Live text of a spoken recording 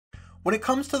When it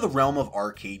comes to the realm of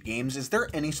arcade games, is there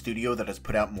any studio that has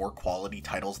put out more quality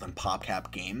titles than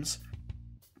PopCap Games?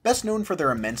 Best known for their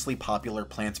immensely popular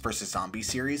Plants vs. Zombies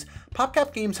series,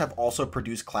 PopCap Games have also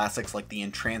produced classics like the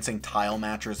entrancing tile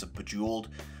matchers of Bejeweled,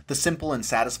 the simple and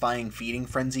satisfying Feeding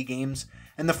Frenzy games,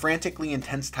 and the frantically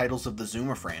intense titles of the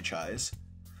Zuma franchise.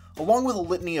 Along with a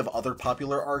litany of other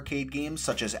popular arcade games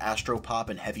such as Astropop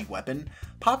and Heavy Weapon,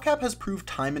 PopCap has proved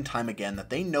time and time again that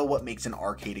they know what makes an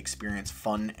arcade experience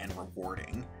fun and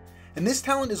rewarding. And this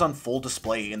talent is on full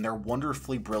display in their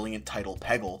wonderfully brilliant title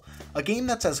Peggle, a game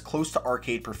that's as close to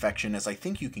arcade perfection as I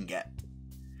think you can get.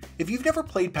 If you've never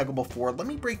played Peggle before, let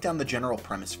me break down the general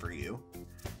premise for you.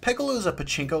 Peggle is a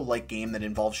pachinko-like game that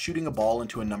involves shooting a ball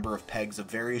into a number of pegs of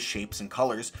various shapes and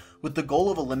colors with the goal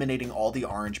of eliminating all the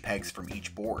orange pegs from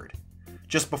each board.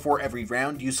 Just before every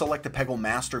round, you select a Peggle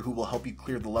master who will help you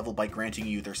clear the level by granting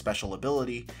you their special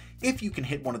ability, if you can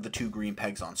hit one of the 2 green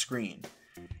pegs on screen.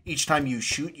 Each time you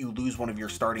shoot, you lose one of your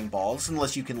starting balls,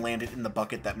 unless you can land it in the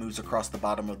bucket that moves across the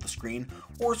bottom of the screen,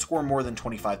 or score more than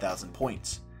 25,000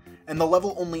 points. And the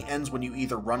level only ends when you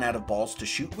either run out of balls to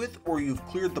shoot with, or you've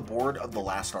cleared the board of the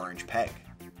last orange peg.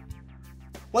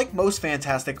 Like most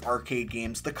fantastic arcade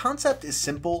games, the concept is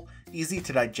simple, easy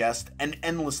to digest, and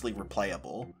endlessly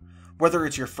replayable. Whether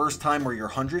it's your first time or your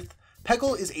 100th,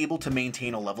 Peggle is able to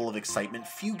maintain a level of excitement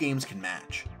few games can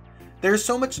match. There is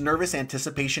so much nervous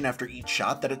anticipation after each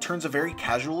shot that it turns a very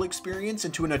casual experience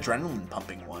into an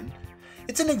adrenaline-pumping one.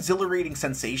 It's an exhilarating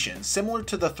sensation, similar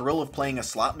to the thrill of playing a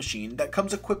slot machine that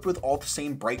comes equipped with all the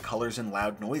same bright colors and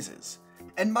loud noises.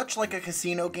 And much like a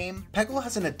casino game, Peggle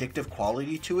has an addictive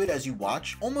quality to it as you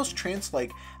watch, almost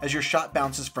trance-like, as your shot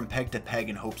bounces from peg to peg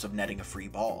in hopes of netting a free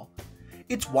ball.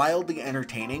 It's wildly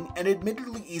entertaining and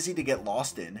admittedly easy to get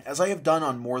lost in, as I have done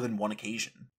on more than one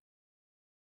occasion.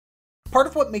 Part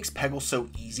of what makes Peggle so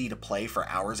easy to play for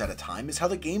hours at a time is how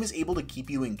the game is able to keep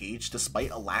you engaged despite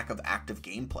a lack of active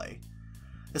gameplay.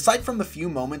 Aside from the few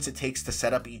moments it takes to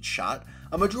set up each shot,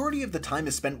 a majority of the time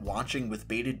is spent watching with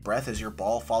bated breath as your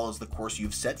ball follows the course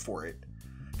you've set for it.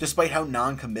 Despite how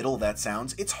non-committal that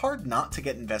sounds, it's hard not to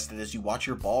get invested as you watch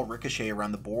your ball ricochet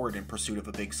around the board in pursuit of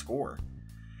a big score.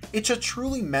 It's a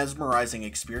truly mesmerizing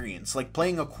experience, like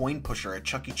playing a coin pusher at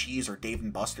Chuck E. Cheese or Dave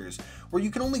 & Buster's, where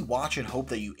you can only watch and hope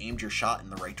that you aimed your shot in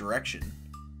the right direction.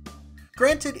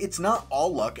 Granted, it's not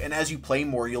all luck, and as you play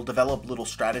more, you'll develop little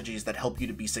strategies that help you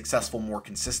to be successful more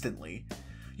consistently.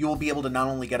 You will be able to not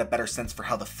only get a better sense for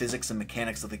how the physics and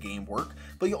mechanics of the game work,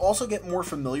 but you'll also get more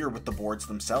familiar with the boards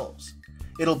themselves.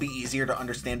 It'll be easier to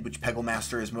understand which Peggle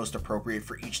Master is most appropriate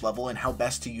for each level and how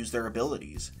best to use their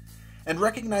abilities. And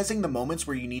recognizing the moments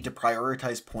where you need to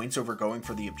prioritize points over going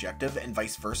for the objective and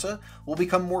vice versa will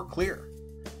become more clear.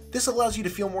 This allows you to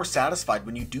feel more satisfied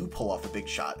when you do pull off a big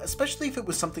shot, especially if it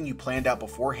was something you planned out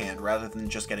beforehand rather than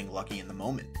just getting lucky in the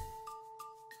moment.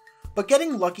 But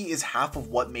getting lucky is half of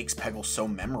what makes Peggle so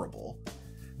memorable.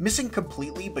 Missing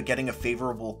completely but getting a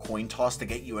favorable coin toss to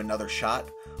get you another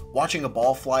shot, watching a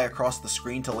ball fly across the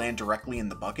screen to land directly in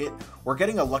the bucket, or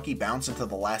getting a lucky bounce into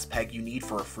the last peg you need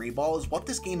for a free ball is what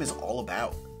this game is all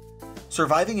about.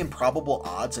 Surviving improbable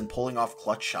odds and pulling off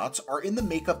clutch shots are in the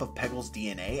makeup of Peggle's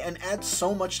DNA and add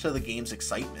so much to the game's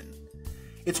excitement.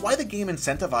 It's why the game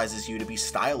incentivizes you to be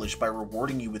stylish by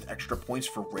rewarding you with extra points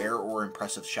for rare or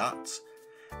impressive shots.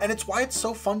 And it's why it's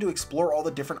so fun to explore all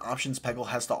the different options Peggle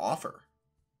has to offer.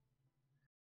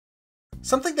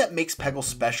 Something that makes Peggle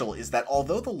special is that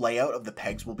although the layout of the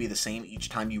pegs will be the same each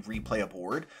time you replay a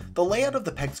board, the layout of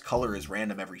the peg's color is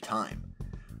random every time.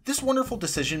 This wonderful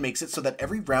decision makes it so that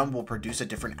every round will produce a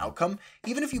different outcome,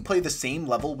 even if you play the same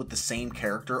level with the same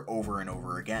character over and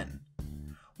over again.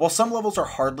 While some levels are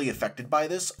hardly affected by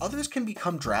this, others can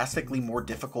become drastically more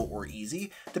difficult or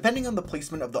easy, depending on the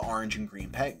placement of the orange and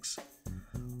green pegs.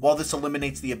 While this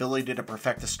eliminates the ability to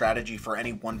perfect a strategy for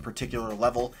any one particular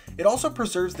level, it also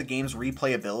preserves the game's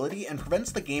replayability and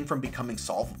prevents the game from becoming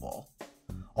solvable.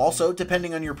 Also,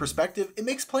 depending on your perspective, it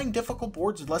makes playing difficult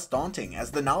boards less daunting,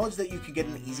 as the knowledge that you can get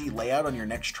an easy layout on your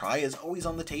next try is always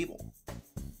on the table.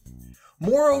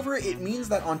 Moreover, it means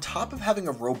that on top of having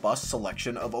a robust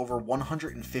selection of over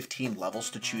 115 levels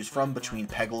to choose from between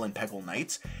Peggle and Peggle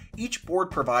Knights, each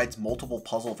board provides multiple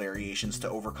puzzle variations to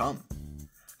overcome.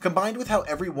 Combined with how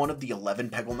every one of the 11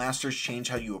 Peggle Masters change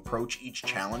how you approach each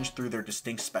challenge through their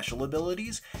distinct special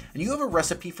abilities, and you have a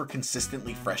recipe for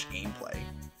consistently fresh gameplay.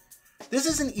 This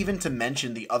isn't even to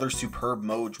mention the other superb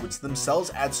modes, which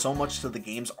themselves add so much to the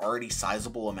game's already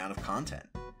sizable amount of content.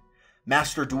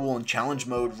 Master Duel and Challenge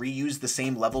mode reuse the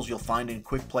same levels you'll find in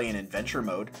Quick Play and Adventure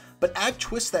mode, but add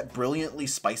twists that brilliantly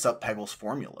spice up Peggle's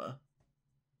formula.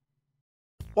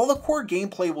 While the core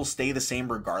gameplay will stay the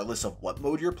same regardless of what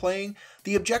mode you're playing,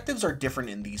 the objectives are different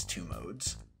in these two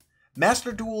modes.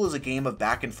 Master Duel is a game of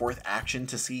back and forth action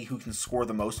to see who can score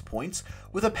the most points,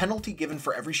 with a penalty given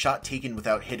for every shot taken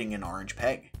without hitting an orange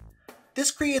peg.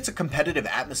 This creates a competitive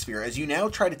atmosphere as you now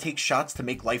try to take shots to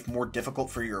make life more difficult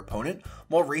for your opponent,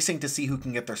 while racing to see who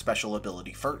can get their special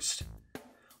ability first.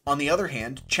 On the other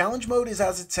hand, Challenge Mode is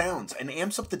as it sounds, and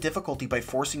amps up the difficulty by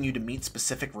forcing you to meet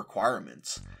specific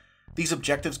requirements. These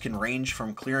objectives can range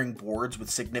from clearing boards with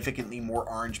significantly more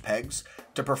orange pegs,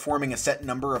 to performing a set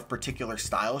number of particular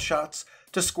style shots,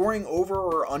 to scoring over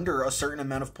or under a certain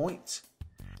amount of points.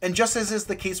 And just as is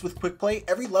the case with Quick Play,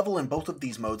 every level in both of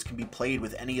these modes can be played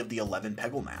with any of the 11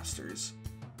 Peggle Masters.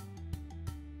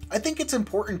 I think it's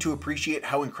important to appreciate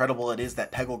how incredible it is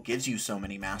that Peggle gives you so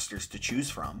many masters to choose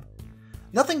from.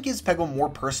 Nothing gives Peggle more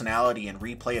personality and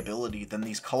replayability than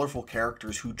these colorful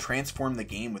characters who transform the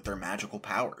game with their magical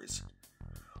powers.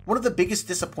 One of the biggest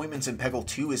disappointments in Peggle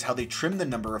 2 is how they trimmed the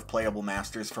number of playable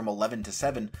masters from 11 to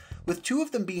 7, with 2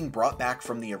 of them being brought back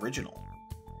from the original.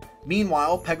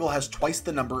 Meanwhile, Peggle has twice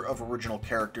the number of original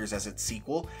characters as its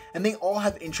sequel, and they all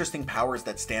have interesting powers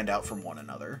that stand out from one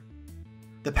another.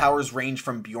 The powers range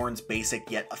from Bjorn's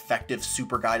basic yet effective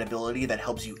super guide ability that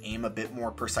helps you aim a bit more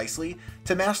precisely,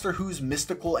 to Master Hu's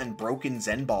mystical and broken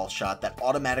Zen Ball shot that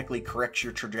automatically corrects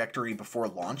your trajectory before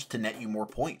launch to net you more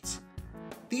points.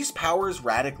 These powers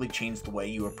radically change the way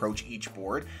you approach each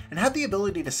board, and have the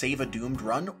ability to save a doomed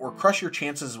run or crush your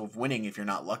chances of winning if you're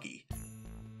not lucky.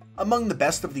 Among the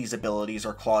best of these abilities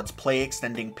are Claude's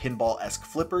play-extending pinball-esque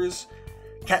flippers,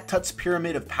 Cat Tut's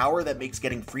pyramid of power that makes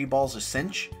getting free balls a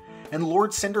cinch, and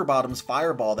Lord Cinderbottom's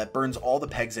fireball that burns all the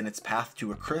pegs in its path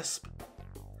to a crisp.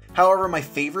 However, my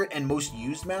favorite and most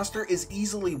used master is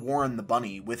easily Warren the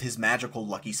Bunny with his magical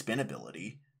Lucky Spin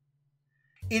ability.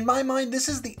 In my mind, this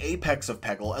is the apex of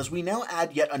Peggle, as we now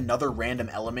add yet another random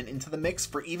element into the mix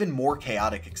for even more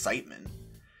chaotic excitement.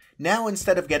 Now,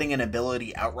 instead of getting an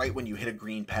ability outright when you hit a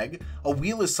green peg, a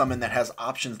wheel is summoned that has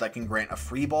options that can grant a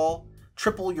free ball,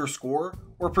 triple your score,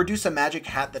 or produce a magic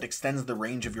hat that extends the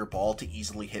range of your ball to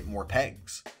easily hit more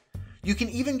pegs. You can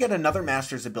even get another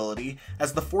master's ability,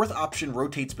 as the fourth option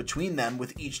rotates between them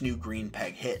with each new green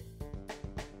peg hit.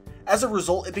 As a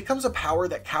result, it becomes a power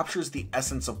that captures the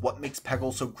essence of what makes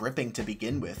Peggle so gripping to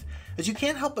begin with, as you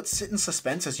can't help but sit in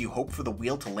suspense as you hope for the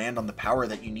wheel to land on the power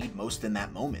that you need most in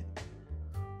that moment.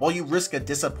 While you risk a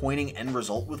disappointing end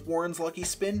result with Warren's Lucky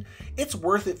Spin, it's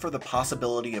worth it for the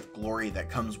possibility of glory that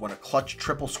comes when a clutch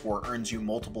triple score earns you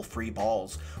multiple free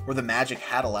balls, or the magic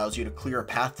hat allows you to clear a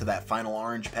path to that final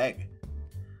orange peg.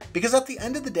 Because at the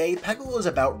end of the day, Peggle is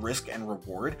about risk and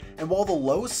reward, and while the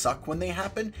lows suck when they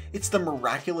happen, it's the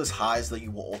miraculous highs that you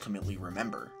will ultimately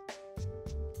remember.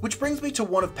 Which brings me to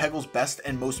one of Peggle's best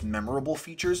and most memorable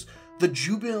features, the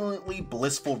jubilantly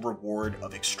blissful reward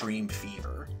of Extreme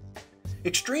Fever.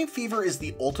 Extreme Fever is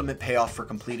the ultimate payoff for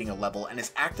completing a level and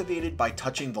is activated by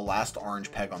touching the last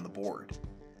orange peg on the board.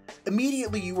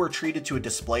 Immediately you are treated to a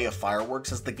display of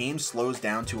fireworks as the game slows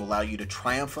down to allow you to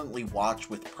triumphantly watch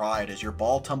with pride as your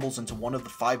ball tumbles into one of the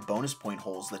 5 bonus point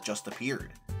holes that just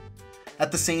appeared.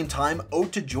 At the same time,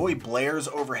 Ode to Joy blares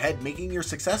overhead, making your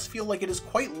success feel like it is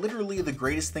quite literally the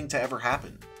greatest thing to ever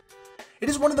happen. It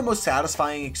is one of the most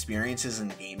satisfying experiences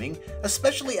in gaming,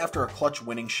 especially after a clutch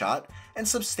winning shot, and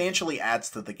substantially adds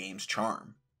to the game's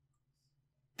charm.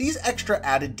 These extra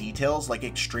added details like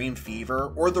Extreme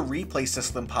Fever or the replay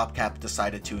system PopCap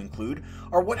decided to include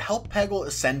are what help Peggle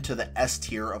ascend to the S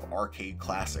tier of arcade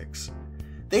classics.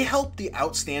 They help the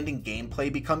outstanding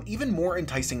gameplay become even more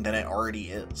enticing than it already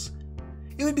is.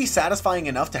 It would be satisfying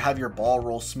enough to have your ball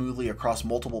roll smoothly across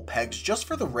multiple pegs just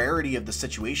for the rarity of the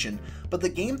situation, but the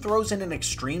game throws in an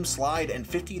extreme slide and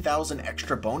 50,000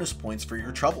 extra bonus points for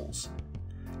your troubles.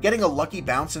 Getting a lucky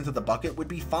bounce into the bucket would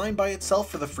be fine by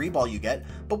itself for the free ball you get,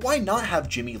 but why not have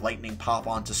Jimmy Lightning pop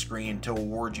onto screen to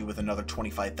award you with another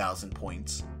 25,000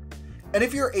 points? And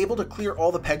if you're able to clear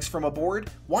all the pegs from a board,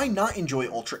 why not enjoy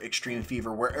Ultra Extreme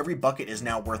Fever where every bucket is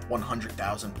now worth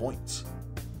 100,000 points?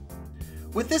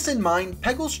 With this in mind,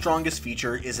 Peggle's strongest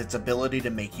feature is its ability to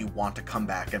make you want to come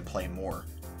back and play more.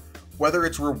 Whether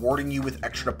it's rewarding you with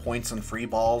extra points and free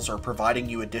balls or providing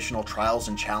you additional trials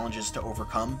and challenges to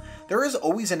overcome, there is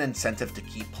always an incentive to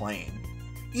keep playing.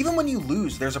 Even when you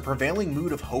lose, there's a prevailing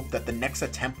mood of hope that the next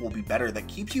attempt will be better that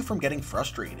keeps you from getting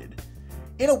frustrated.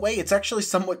 In a way, it's actually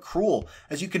somewhat cruel,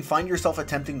 as you can find yourself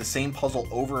attempting the same puzzle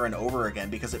over and over again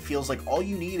because it feels like all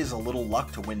you need is a little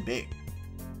luck to win big.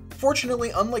 Fortunately,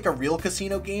 unlike a real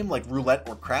casino game like roulette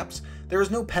or craps, there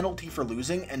is no penalty for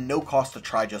losing and no cost to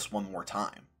try just one more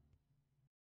time.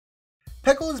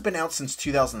 Peggle has been out since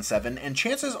 2007, and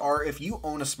chances are if you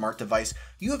own a smart device,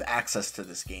 you have access to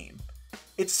this game.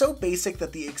 It's so basic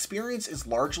that the experience is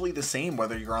largely the same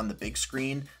whether you're on the big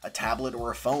screen, a tablet,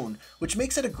 or a phone, which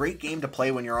makes it a great game to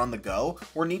play when you're on the go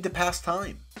or need to pass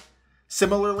time.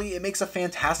 Similarly, it makes a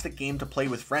fantastic game to play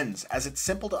with friends, as it's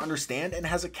simple to understand and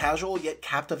has a casual yet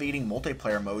captivating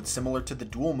multiplayer mode similar to the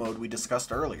duel mode we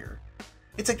discussed earlier.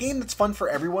 It's a game that's fun for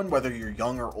everyone whether you're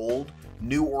young or old,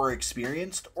 new or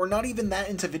experienced, or not even that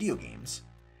into video games.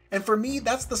 And for me,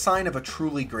 that's the sign of a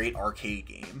truly great arcade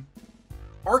game.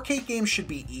 Arcade games should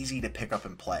be easy to pick up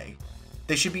and play.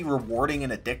 They should be rewarding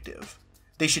and addictive.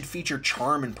 They should feature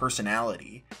charm and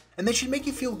personality, and they should make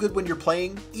you feel good when you're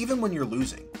playing, even when you're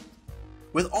losing.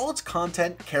 With all its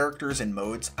content, characters, and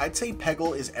modes, I'd say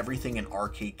Peggle is everything an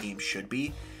arcade game should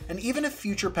be, and even if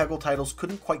future Peggle titles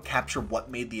couldn't quite capture what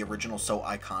made the original so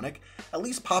iconic, at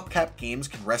least PopCap games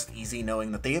can rest easy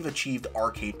knowing that they have achieved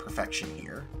arcade perfection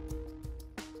here.